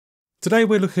Today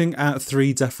we're looking at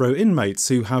 3 death row inmates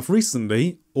who have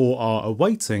recently, or are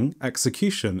awaiting,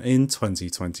 execution in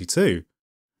 2022.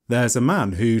 There's a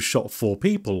man who shot 4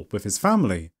 people with his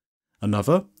family,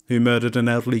 another who murdered an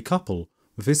elderly couple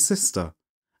with his sister,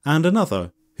 and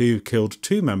another who killed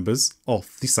 2 members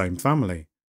of the same family.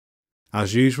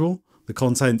 As usual, the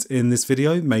content in this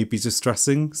video may be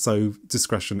distressing, so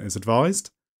discretion is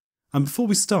advised. And before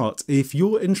we start, if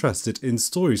you're interested in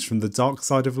stories from the dark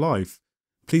side of life,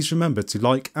 please remember to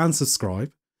like and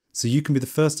subscribe so you can be the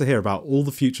first to hear about all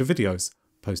the future videos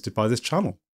posted by this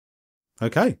channel.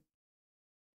 Okay,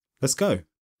 let's go.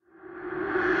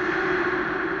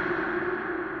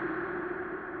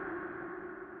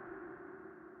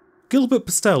 Gilbert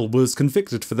Pastelle was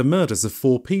convicted for the murders of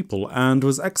 4 people and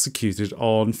was executed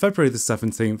on February the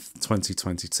 17th,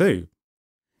 2022.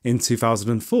 In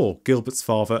 2004, Gilbert's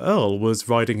father Earl was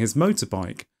riding his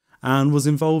motorbike and was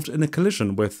involved in a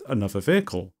collision with another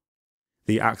vehicle.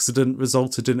 The accident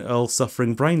resulted in Earl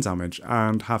suffering brain damage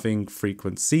and having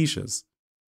frequent seizures.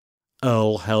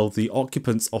 Earl held the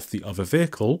occupants of the other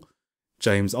vehicle,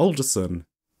 James Alderson,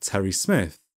 Terry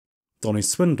Smith, Donnie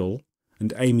Swindle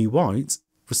and Amy White,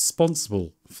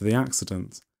 responsible for the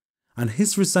accident, and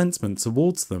his resentment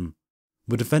towards them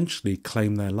would eventually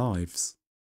claim their lives.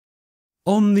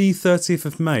 On the 30th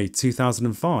of May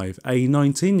 2005, a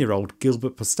 19-year-old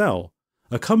Gilbert Pastelle,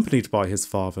 accompanied by his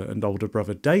father and older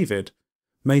brother David,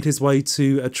 made his way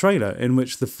to a trailer in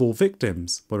which the 4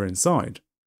 victims were inside.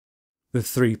 The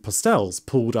 3 Pastelles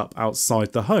pulled up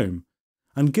outside the home,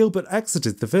 and Gilbert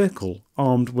exited the vehicle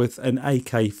armed with an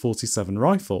AK-47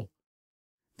 rifle.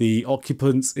 The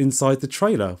occupants inside the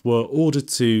trailer were ordered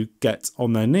to get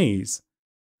on their knees,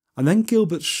 and then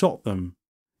Gilbert shot them,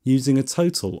 using a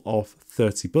total of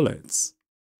 30 bullets.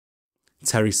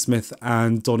 Terry Smith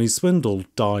and Donnie Swindle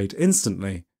died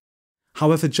instantly.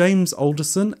 However, James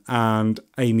Alderson and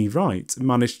Amy Wright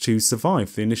managed to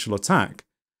survive the initial attack.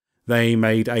 They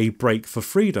made a break for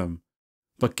freedom,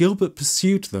 but Gilbert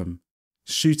pursued them,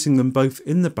 shooting them both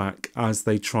in the back as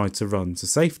they tried to run to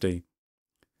safety.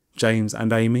 James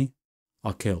and Amy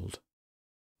are killed.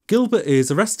 Gilbert is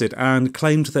arrested and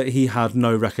claimed that he had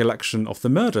no recollection of the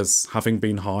murders, having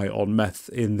been high on meth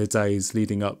in the days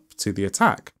leading up to the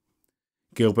attack.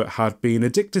 Gilbert had been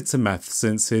addicted to meth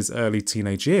since his early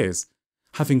teenage years,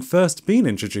 having first been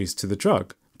introduced to the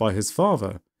drug by his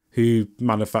father, who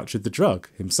manufactured the drug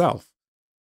himself.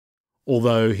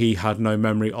 Although he had no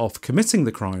memory of committing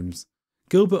the crimes,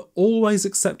 Gilbert always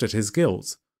accepted his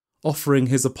guilt, offering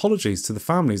his apologies to the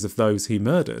families of those he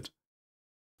murdered.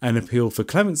 An appeal for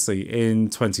clemency in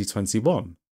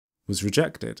 2021 was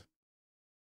rejected.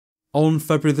 On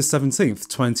February the 17th,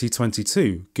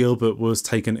 2022, Gilbert was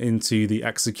taken into the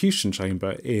execution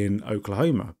chamber in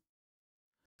Oklahoma.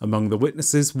 Among the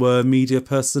witnesses were media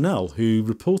personnel who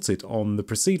reported on the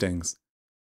proceedings.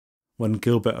 When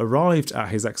Gilbert arrived at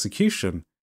his execution,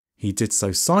 he did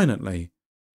so silently,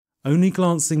 only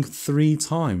glancing 3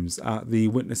 times at the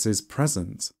witnesses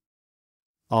present.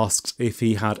 Asked if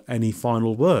he had any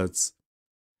final words,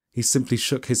 he simply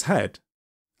shook his head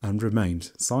and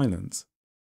remained silent.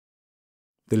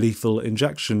 The lethal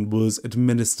injection was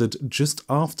administered just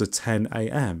after 10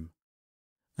 AM,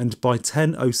 and by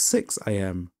 10:06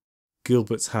 AM,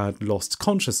 Gilbert had lost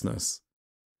consciousness,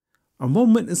 and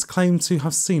one witness claimed to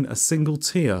have seen a single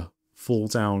tear fall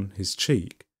down his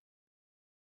cheek.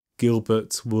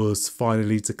 Gilbert was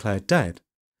finally declared dead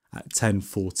at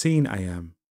 10:14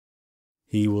 AM.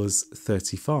 He was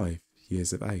 35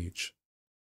 years of age.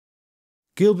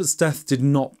 Gilbert's death did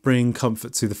not bring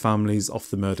comfort to the families of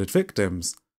the murdered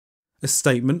victims. A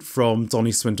statement from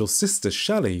Donnie Swindle's sister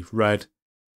Shelley read,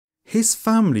 "His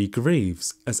family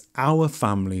grieves as our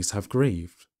families have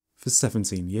grieved for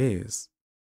 17 years.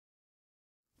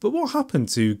 But what happened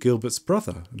to Gilbert's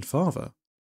brother and father?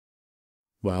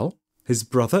 Well, his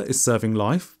brother is serving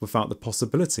life without the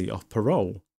possibility of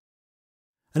parole.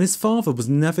 And his father was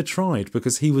never tried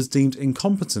because he was deemed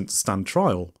incompetent to stand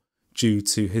trial due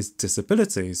to his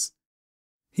disabilities.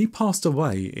 He passed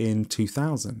away in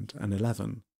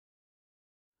 2011.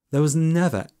 There was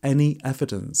never any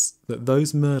evidence that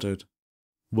those murdered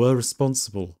were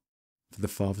responsible for the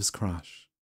father's crash.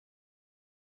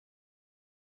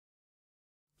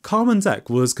 Carman Deck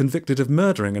was convicted of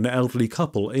murdering an elderly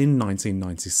couple in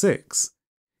 1996.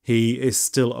 He is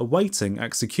still awaiting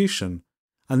execution,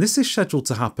 and this is scheduled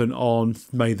to happen on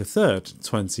May the 3rd,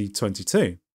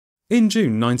 2022. In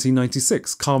June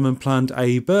 1996, Carman planned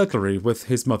a burglary with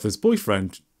his mother's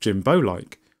boyfriend, Jim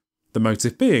Bolike. The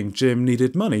motive being Jim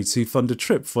needed money to fund a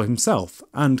trip for himself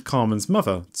and Carman's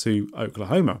mother to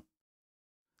Oklahoma.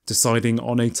 Deciding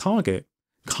on a target,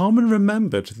 Carman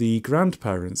remembered the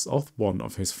grandparents of one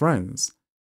of his friends.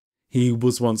 He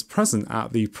was once present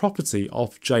at the property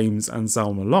of James and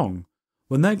Zelma Long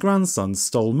when their grandson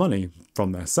stole money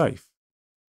from their safe.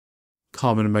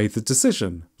 Carman made the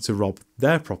decision to rob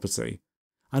their property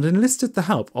and enlisted the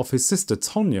help of his sister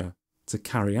Tonya to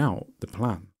carry out the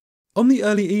plan. On the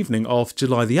early evening of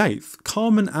July the 8th,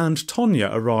 Carman and Tonya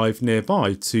arrive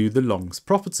nearby to the Longs'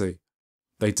 property.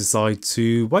 They decide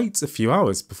to wait a few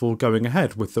hours before going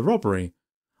ahead with the robbery,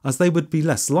 as they would be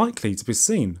less likely to be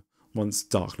seen once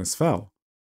darkness fell.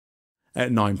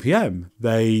 At 9 p.m,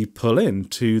 they pull in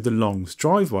to the Longs'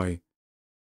 driveway.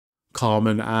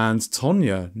 Carman and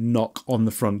Tonya knock on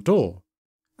the front door,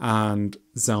 and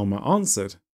Zelma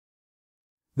answered.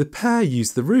 The pair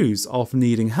used the ruse of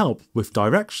needing help with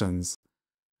directions,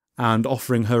 and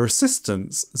offering her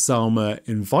assistance, Zelma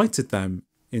invited them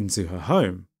into her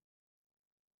home.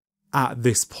 At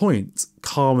this point,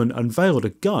 Carman unveiled a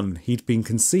gun he'd been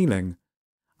concealing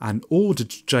and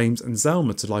ordered James and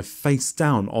Zelma to lie face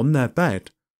down on their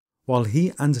bed while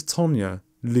he and Tonya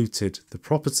looted the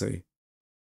property.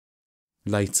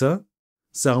 Later,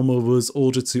 Zelma was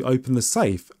ordered to open the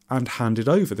safe and handed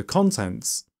over the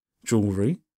contents,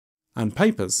 jewellery and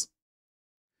papers.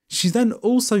 She then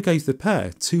also gave the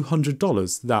pair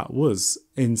 $200 that was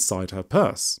inside her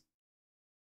purse.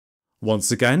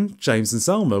 Once again, James and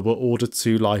Zelma were ordered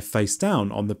to lie face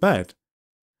down on the bed,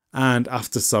 and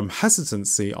after some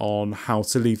hesitancy on how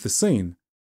to leave the scene,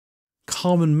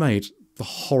 Carman made the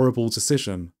horrible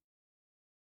decision.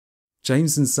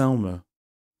 James and Zelma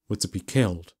were to be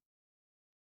killed.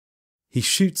 He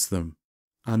shoots them,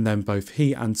 and then both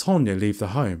he and Tonya leave the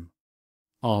home,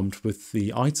 armed with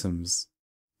the items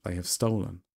they have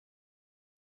stolen.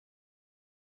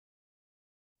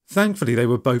 Thankfully, they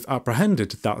were both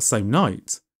apprehended that same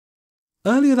night.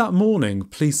 Earlier that morning,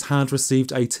 police had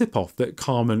received a tip-off that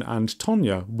Carman and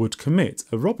Tonya would commit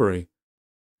a robbery.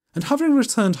 And having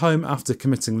returned home after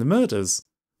committing the murders,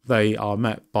 they are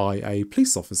met by a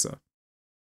police officer.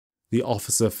 The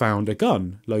officer found a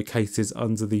gun located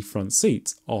under the front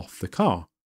seat of the car.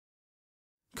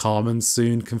 Carman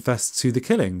soon confessed to the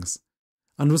killings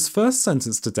and was first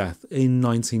sentenced to death in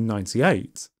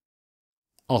 1998.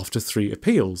 After 3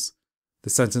 appeals, the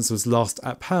sentence was last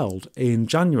upheld in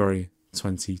January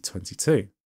 2022.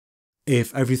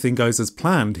 If everything goes as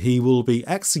planned, he will be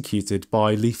executed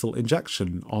by lethal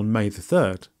injection on May the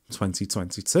 3rd,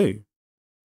 2022.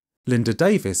 Linda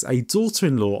Davis, a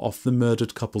daughter-in-law of the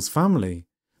murdered couple's family,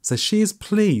 says she is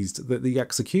pleased that the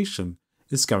execution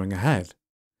is going ahead.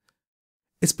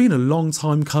 It's been a long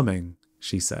time coming,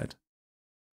 she said.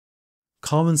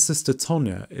 Carman's sister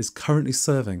Tonya is currently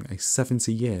serving a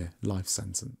 70-year life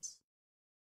sentence.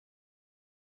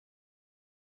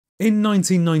 In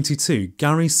 1992,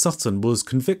 Gary Sutton was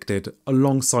convicted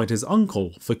alongside his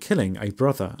uncle for killing a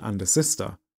brother and a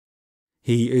sister.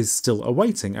 He is still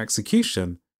awaiting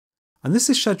execution, and this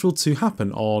is scheduled to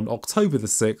happen on October the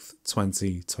 6th,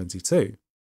 2022.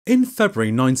 In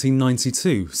February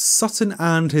 1992, Sutton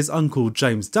and his uncle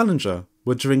James Dellinger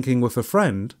were drinking with a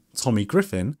friend, Tommy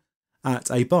Griffin,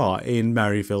 at a bar in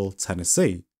Maryville,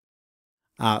 Tennessee.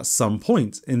 At some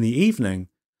point in the evening,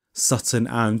 Sutton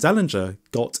and Dellinger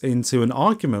got into an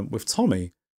argument with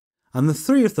Tommy, and the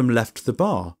three of them left the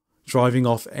bar, driving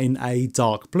off in a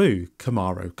dark blue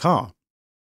Camaro car.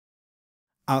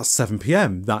 At 7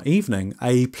 p.m. that evening,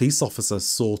 a police officer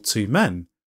saw 2 men,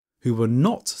 who were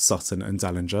not Sutton and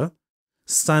Dellinger,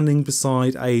 standing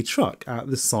beside a truck at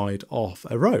the side of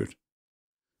a road.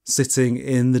 Sitting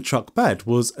in the truck bed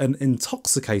was an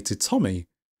intoxicated Tommy,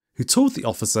 who told the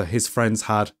officer his friends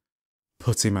had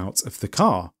put him out of the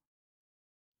car.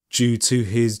 Due to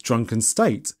his drunken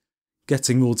state,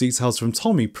 getting more details from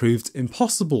Tommy proved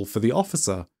impossible for the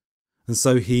officer, and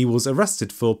so he was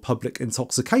arrested for public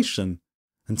intoxication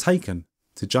and taken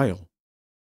to jail.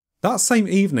 That same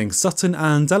evening, Sutton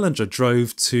and Dellinger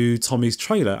drove to Tommy's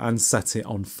trailer and set it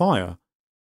on fire.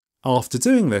 After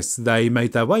doing this, they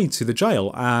made their way to the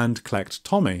jail and collect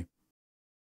Tommy.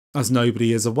 As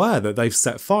nobody is aware that they've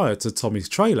set fire to Tommy's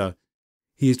trailer,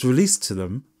 he is released to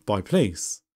them by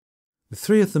police. The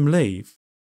 3 of them leave,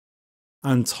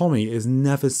 and Tommy is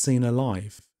never seen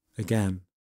alive again.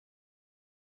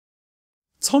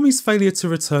 Tommy's failure to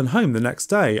return home the next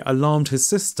day alarmed his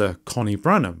sister, Connie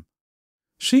Branham.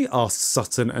 She asked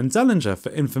Sutton and Dellinger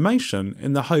for information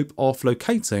in the hope of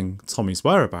locating Tommy's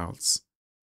whereabouts.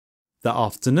 That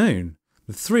afternoon,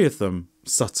 the 3 of them,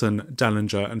 Sutton,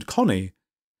 Dellinger and Connie,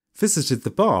 visited the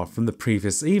bar from the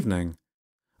previous evening,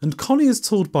 and Connie is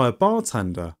told by a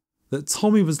bartender that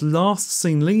Tommy was last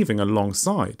seen leaving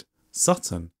alongside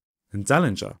Sutton and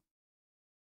Dellinger.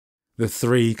 The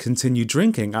three continue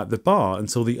drinking at the bar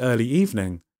until the early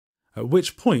evening, at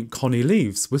which point Connie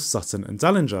leaves with Sutton and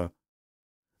Dellinger.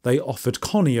 They offered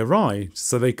Connie a ride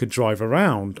so they could drive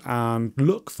around and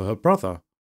look for her brother.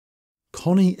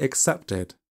 Connie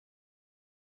accepted.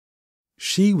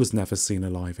 She was never seen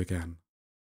alive again.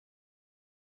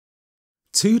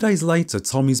 2 days later,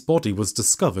 Tommy's body was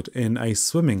discovered in a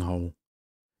swimming hole.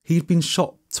 He'd been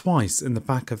shot twice in the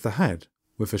back of the head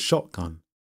with a shotgun.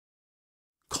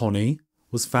 Connie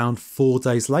was found 4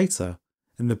 days later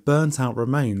in the burnt-out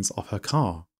remains of her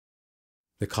car.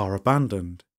 The car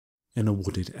abandoned in a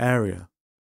wooded area.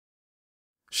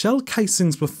 Shell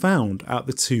casings were found at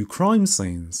the 2 crime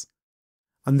scenes,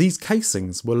 and these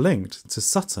casings were linked to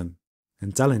Sutton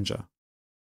and Dellinger.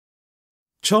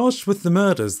 Charged with the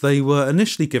murders, they were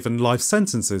initially given life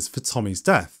sentences for Tommy's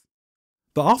death,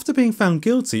 but after being found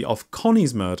guilty of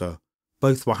Connie's murder,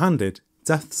 both were handed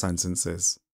death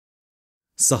sentences.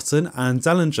 Sutton and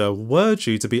Dellinger were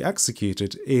due to be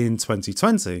executed in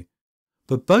 2020,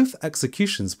 but both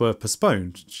executions were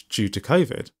postponed due to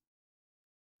COVID.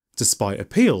 Despite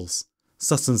appeals,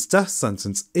 Sutton's death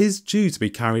sentence is due to be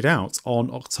carried out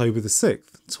on October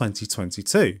 6,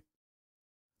 2022.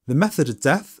 The method of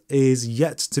death is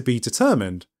yet to be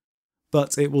determined,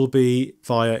 but it will be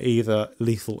via either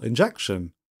lethal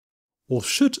injection, or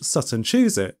should Sutton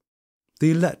choose it, the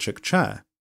electric chair.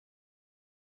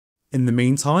 In the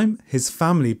meantime, his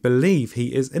family believe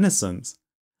he is innocent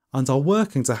and are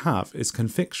working to have his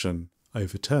conviction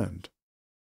overturned.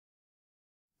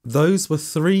 Those were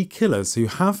 3 killers who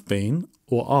have been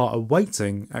or are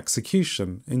awaiting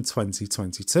execution in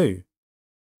 2022.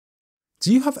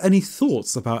 Do you have any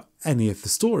thoughts about any of the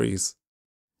stories?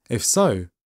 If so,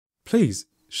 please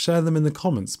share them in the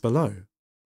comments below.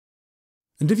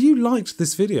 And if you liked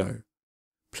this video,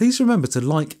 please remember to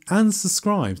like and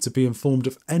subscribe to be informed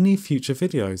of any future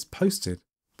videos posted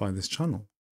by this channel.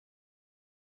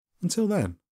 Until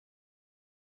then.